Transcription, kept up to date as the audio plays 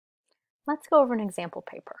Let's go over an example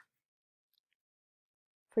paper.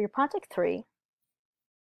 For your Project 3,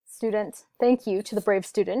 student, thank you to the brave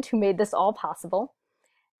student who made this all possible.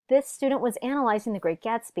 This student was analyzing The Great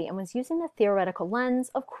Gatsby and was using the theoretical lens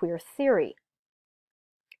of queer theory.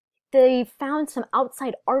 They found some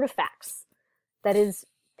outside artifacts, that is,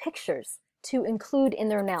 pictures, to include in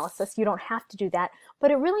their analysis. You don't have to do that,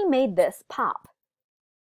 but it really made this pop.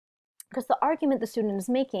 Because the argument the student is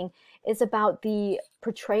making is about the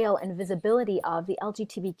portrayal and visibility of the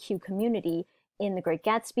LGBTQ community in The Great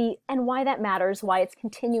Gatsby and why that matters, why it's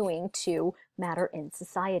continuing to matter in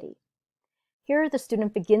society. Here, the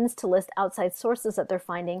student begins to list outside sources that they're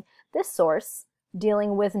finding. This source,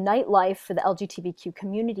 dealing with nightlife for the LGBTQ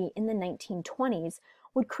community in the 1920s,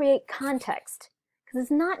 would create context. Because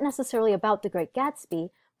it's not necessarily about The Great Gatsby,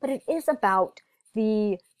 but it is about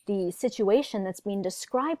the situation that's being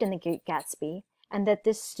described in The Great Gatsby and that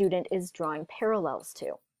this student is drawing parallels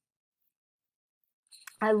to.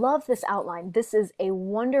 I love this outline. This is a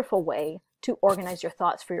wonderful way to organize your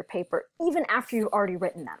thoughts for your paper, even after you've already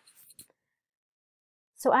written them.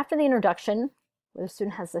 So after the introduction, where the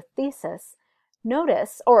student has the thesis,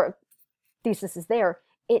 notice, or thesis is there,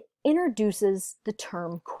 it introduces the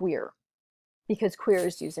term queer, because queer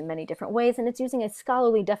is used in many different ways, and it's using a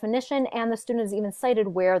scholarly definition, and the student has even cited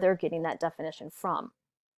where they're getting that definition from.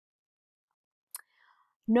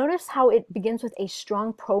 Notice how it begins with a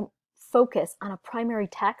strong focus on a primary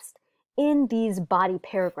text in these body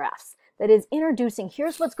paragraphs. That is, introducing,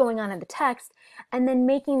 here's what's going on in the text, and then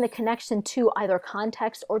making the connection to either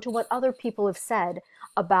context or to what other people have said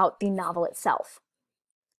about the novel itself.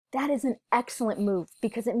 That is an excellent move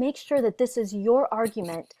because it makes sure that this is your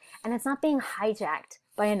argument and it's not being hijacked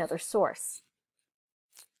by another source.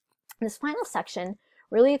 This final section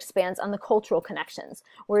really expands on the cultural connections,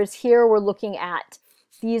 whereas here we're looking at,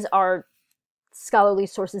 these are scholarly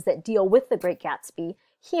sources that deal with The Great Gatsby.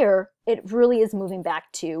 Here, it really is moving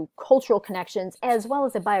back to cultural connections as well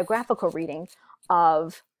as a biographical reading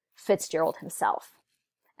of Fitzgerald himself.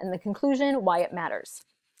 And the conclusion, why it matters.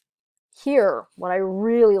 Here, what I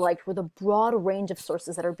really liked were the broad range of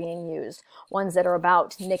sources that are being used. Ones that are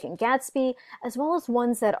about Nick and Gatsby, as well as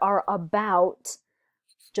ones that are about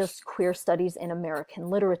just queer studies in American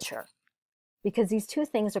literature. Because these two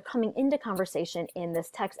things are coming into conversation in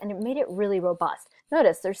this text, and it made it really robust.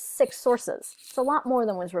 Notice there's 6 sources. It's a lot more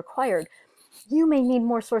than was required. You may need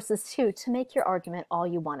more sources too to make your argument all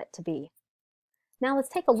you want it to be. Now let's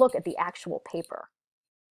take a look at the actual paper.